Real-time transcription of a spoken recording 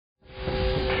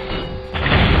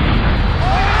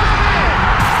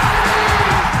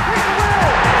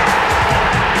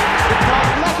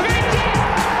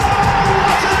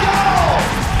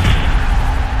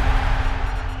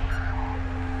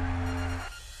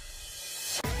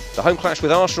The home clash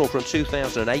with Arsenal from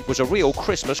 2008 was a real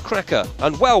Christmas cracker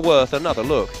and well worth another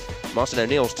look. Martin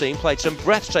O'Neill's team played some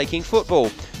breathtaking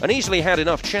football and easily had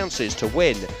enough chances to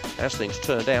win. As things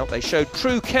turned out, they showed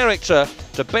true character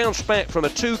to bounce back from a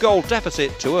 2-goal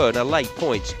deficit to earn a late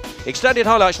point. Extended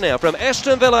highlights now from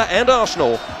Aston Villa and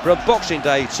Arsenal from Boxing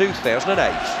Day 2008.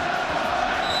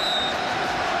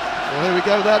 Well, here we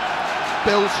go then.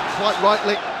 Bills, quite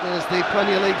rightly, as the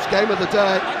Premier League's game of the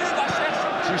day.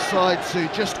 Two sides who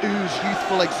just ooze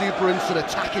youthful exuberance and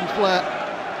attacking flair.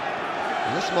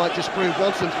 And this might just prove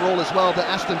once and for all as well that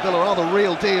Aston Villa are the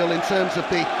real deal in terms of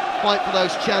the fight for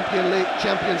those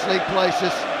Champions League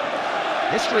places.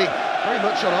 History very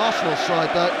much on Arsenal's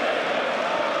side though.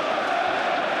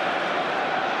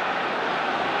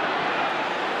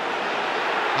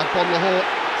 Agbon Lahore,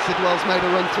 Sidwell's made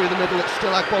a run through the middle, it's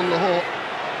still Agbon Lahore.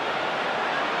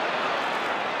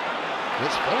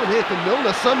 It's fallen here for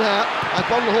Milner somehow.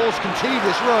 Agbon Lahore's continued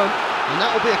this run, and that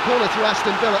will be a corner to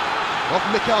Aston Villa of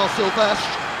Mikael Silvestre.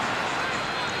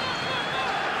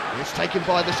 It's taken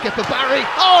by the skipper Barry.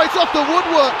 Oh, it's off the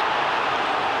woodwork!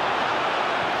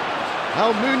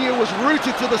 Almunia was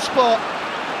rooted to the spot,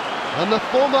 and the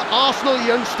former Arsenal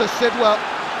youngster Sidwell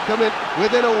coming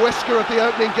within a whisker of the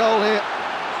opening goal here,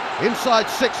 inside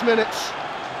 6 minutes.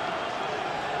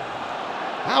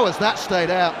 How has that stayed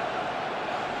out?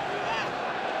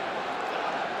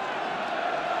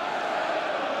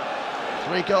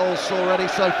 Three goals already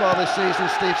so far this season,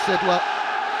 Steve Sidwell.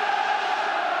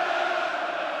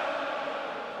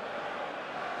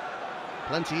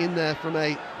 Plenty in there from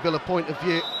a Villa point of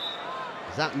view.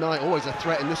 That Knight always a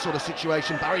threat in this sort of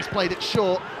situation. Barry's played it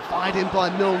short, fired in by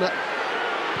Milner.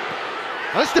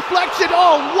 And it's deflected,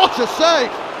 oh what a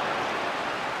save!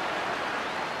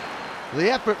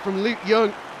 The effort from Luke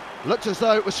Young looked as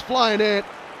though it was flying in.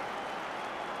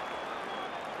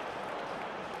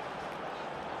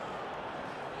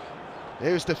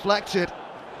 It was deflected,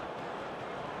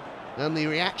 and the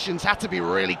reactions had to be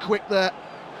really quick there.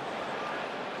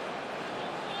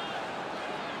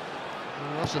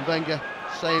 Arsene Wenger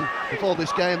saying before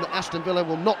this game that Aston Villa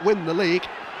will not win the league.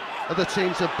 Other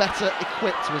teams are better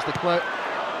equipped, was the quote.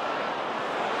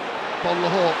 Agbon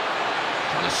Lahore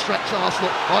trying to stretch Arsenal.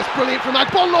 Oh, it's brilliant from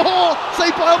Agbon Lahore,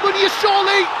 saved by Almunia,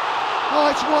 surely! Oh,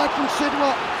 it's wide from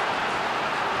Sidwell.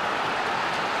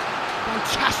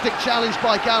 Fantastic challenge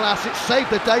by Gallas, it saved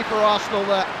the day for Arsenal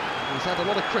there. He's had a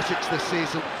lot of critics this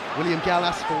season, William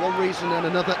Gallas, for one reason and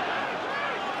another.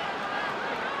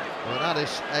 Well, that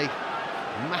is a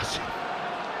massive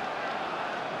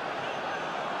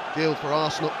deal for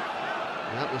Arsenal.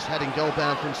 And that was heading goal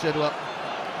bound from Sidwell.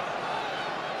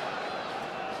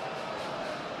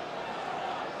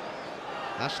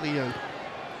 Ashley Young,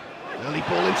 early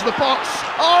ball into the box.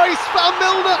 Oh, he's found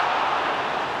Milner!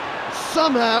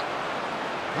 Somehow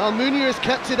Almunia has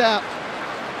kept it out.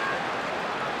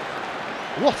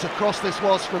 What a cross this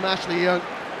was from Ashley Young.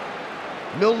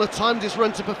 Milner timed his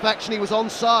run to perfection, he was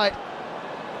onside.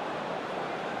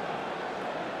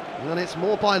 And it's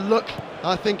more by luck,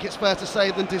 I think it's fair to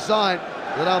say, than design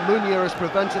that Almunia has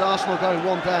prevented Arsenal going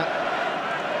one down.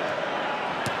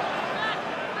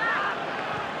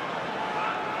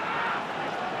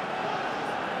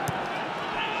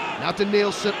 Now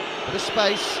Danielson, bit of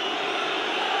space.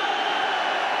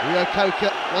 Rio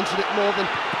Coker wanted it more than...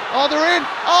 Oh, they're in!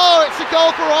 Oh, it's a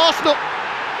goal for Arsenal!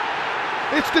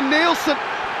 It's Danielson,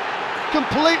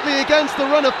 completely against the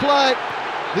run of play.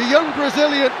 The young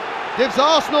Brazilian gives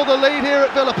Arsenal the lead here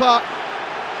at Villa Park.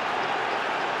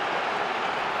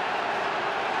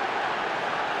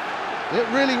 It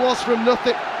really was from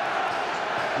nothing.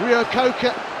 Rio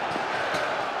Coker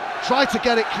tried to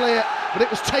get it clear, but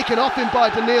it was taken off him by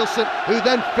Danielson, who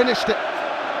then finished it.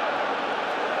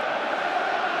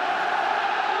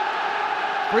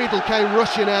 Friedel came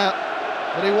rushing out,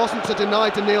 but he wasn't to deny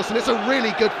Danielson. It's a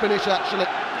really good finish, actually.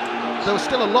 There was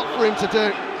still a lot for him to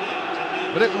do,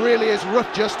 but it really is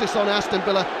rough justice on Aston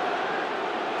Villa.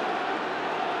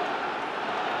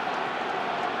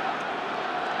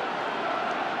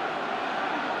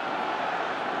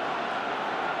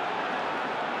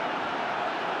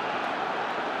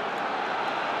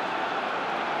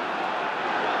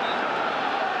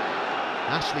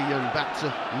 Ashley Young back to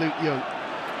Luke Young.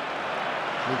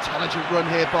 An intelligent run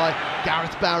here by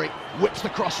Gareth Barry. Whips the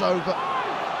crossover.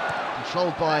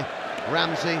 Controlled by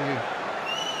Ramsey,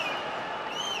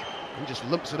 who just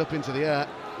lumps it up into the air.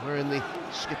 Wearing the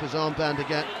skipper's armband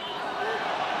again.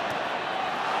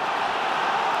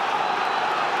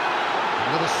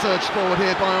 Another surge forward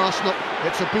here by Arsenal.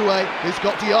 It's Aboué who's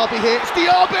got Diaby here. It's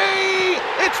Diaby!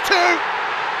 It's two!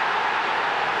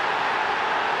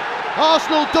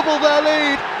 Arsenal double their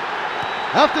lead.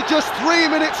 after just 3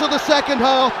 minutes of the second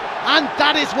half, and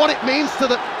that is what it means to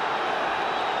them.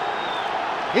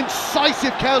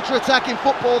 Incisive counter-attacking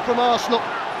football from Arsenal.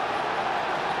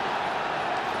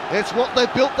 It's what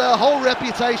they've built their whole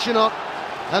reputation on.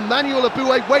 Emmanuel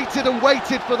Aboué waited and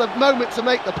waited for the moment to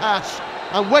make the pass,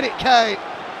 and when it came,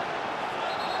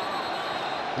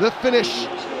 the finish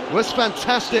was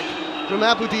fantastic from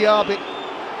Abou Diaby.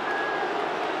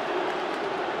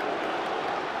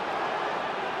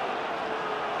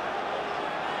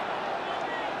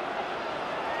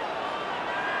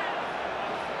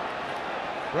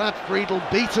 Brad Friedel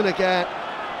beaten again.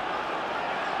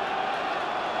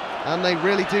 And they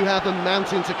really do have a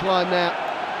mountain to climb now.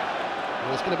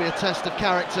 Well, it's going to be a test of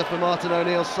character for Martin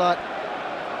O'Neill's side.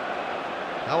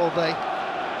 How will they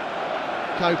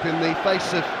cope in the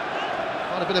face of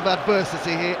quite a bit of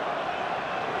adversity here?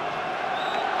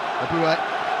 Aboué.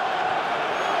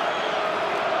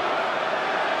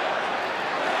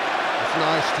 It's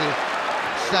nice to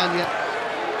Sanya.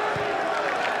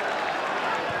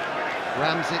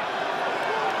 Ramsey.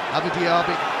 Abou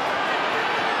Diaby.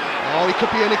 Oh, he could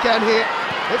be in again here.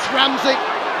 It's Ramsey.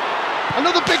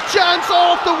 Another big chance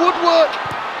off the woodwork.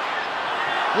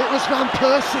 It was Van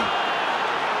Persie.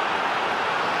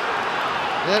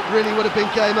 It really would have been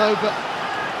game over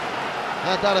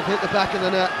had that have hit the back of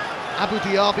the net. Abou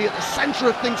Diaby at the centre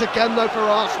of things again though for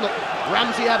Arsenal.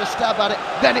 Ramsey had a stab at it,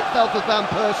 then it fell for Van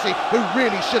Persie, who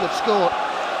really should have scored.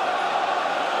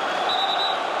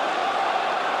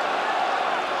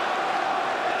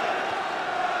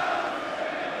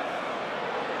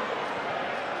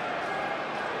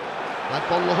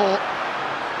 Bon Lahore,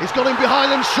 he's got him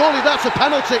behind him, surely that's a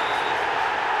penalty.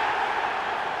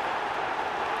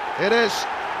 It is.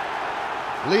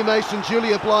 Lee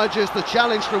Mason-Julie obliges the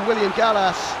challenge from William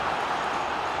Gallas.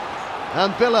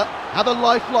 And Villa have a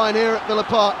lifeline here at Villa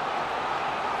Park.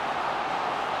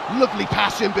 Lovely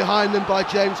pass in behind them by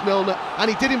James Milner, and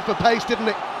he did him for pace, didn't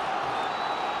he?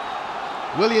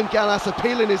 William Gallas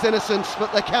appealing his innocence,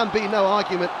 but there can be no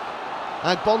argument.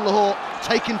 And Bon Lahore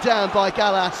taken down by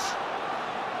Gallas.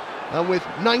 And with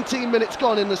 19 minutes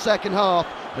gone in the second half,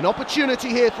 an opportunity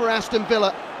here for Aston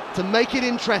Villa to make it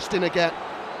interesting again.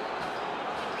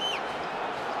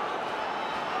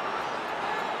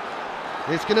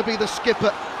 It's going to be the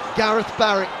skipper, Gareth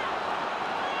Barry.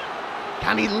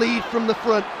 Can he lead from the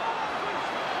front?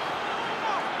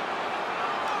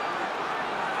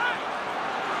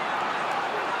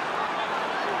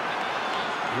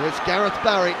 It's Gareth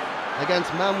Barry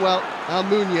against Manuel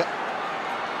Almunia.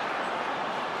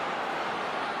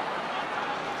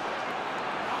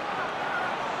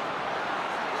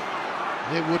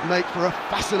 It would make for a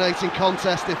fascinating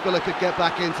contest if Villa could get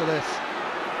back into this.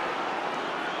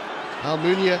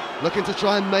 Almunia looking to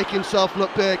try and make himself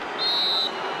look big.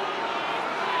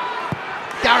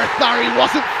 Gareth Barry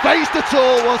wasn't phased at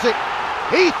all, was it?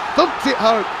 He thumped it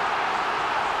home.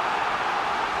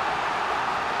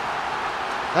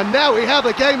 And now we have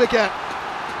a game again.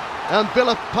 And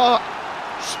Villa Park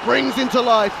springs into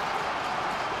life.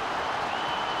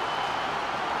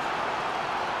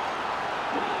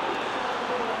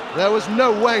 There was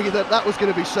no way that that was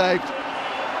going to be saved.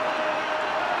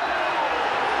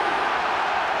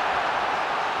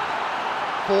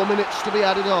 Four minutes to be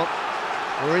added on.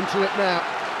 We're into it now.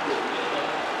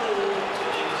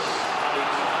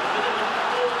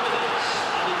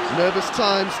 Nervous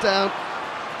times down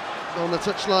on the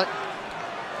touchline.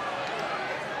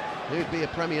 Who'd be a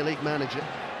Premier League manager?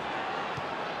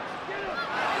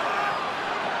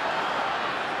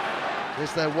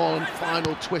 Is there one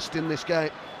final twist in this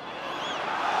game?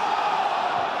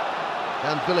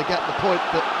 Can Villa get the point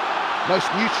that most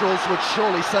neutrals would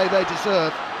surely say they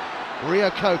deserve?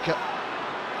 Rio Coca.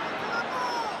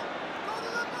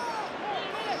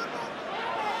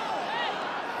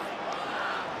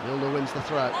 Milner wins the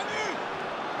throw.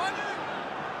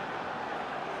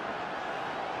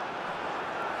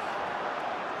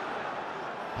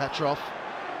 Petrov.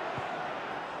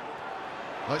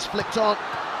 Oh, it's flicked on.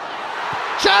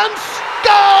 Chance!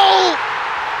 Goal!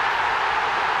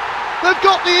 They've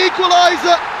got the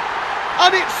equaliser,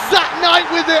 and it's Zach Knight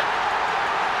with it.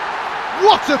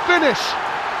 What a finish!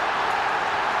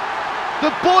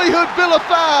 The boyhood Villa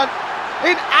fan,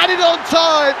 in added on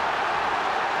time,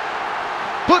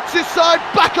 puts his side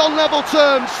back on level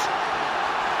terms.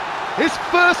 His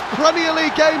first Premier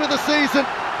League game of the season.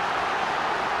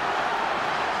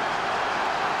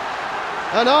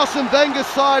 And Arsene Wenger's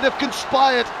side have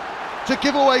conspired to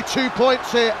give away 2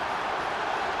 points here.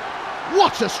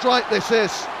 What a strike this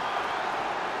is!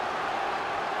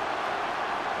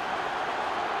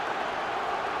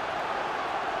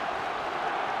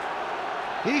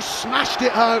 He smashed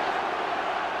it home.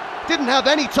 Didn't have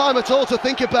any time at all to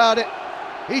think about it.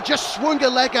 He just swung a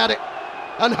leg at it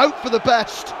and hoped for the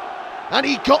best. And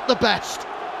he got the best.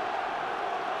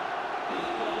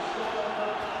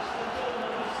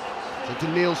 So to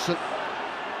Nielsen.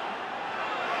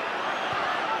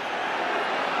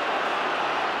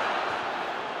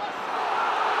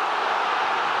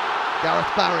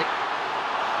 Gareth Barry.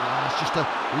 It's just a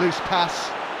loose pass.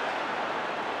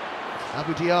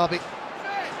 Abu Diaby.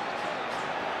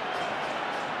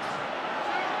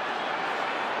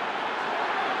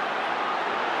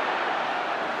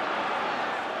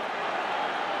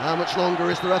 How much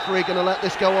longer is the referee going to let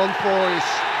this go on for? He's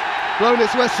blown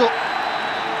his whistle.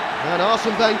 And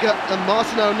Arsene Wenger and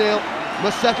Martin O'Neill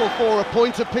must settle for a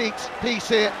point apiece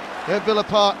here at Villa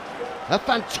Park. A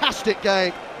fantastic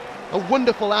game. A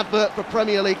wonderful advert for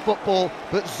Premier League football.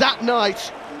 But that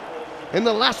night, in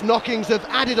the last knockings of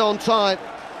added on time,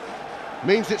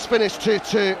 means it's finished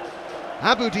 2-2.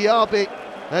 Abu Diaby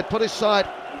had put his side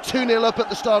 2-0 up at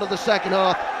the start of the second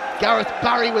half. Gareth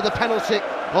Barry with a penalty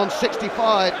on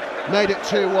 65 made it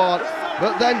 2-1.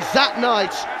 But then that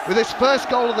night, with his first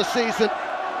goal of the season,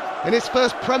 in his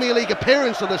first Premier League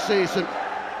appearance of the season,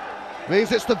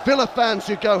 means it's the Villa fans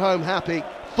who go home happy.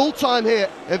 Full time here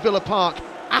at Villa Park.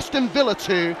 Aston Villa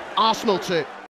 2, Arsenal 2.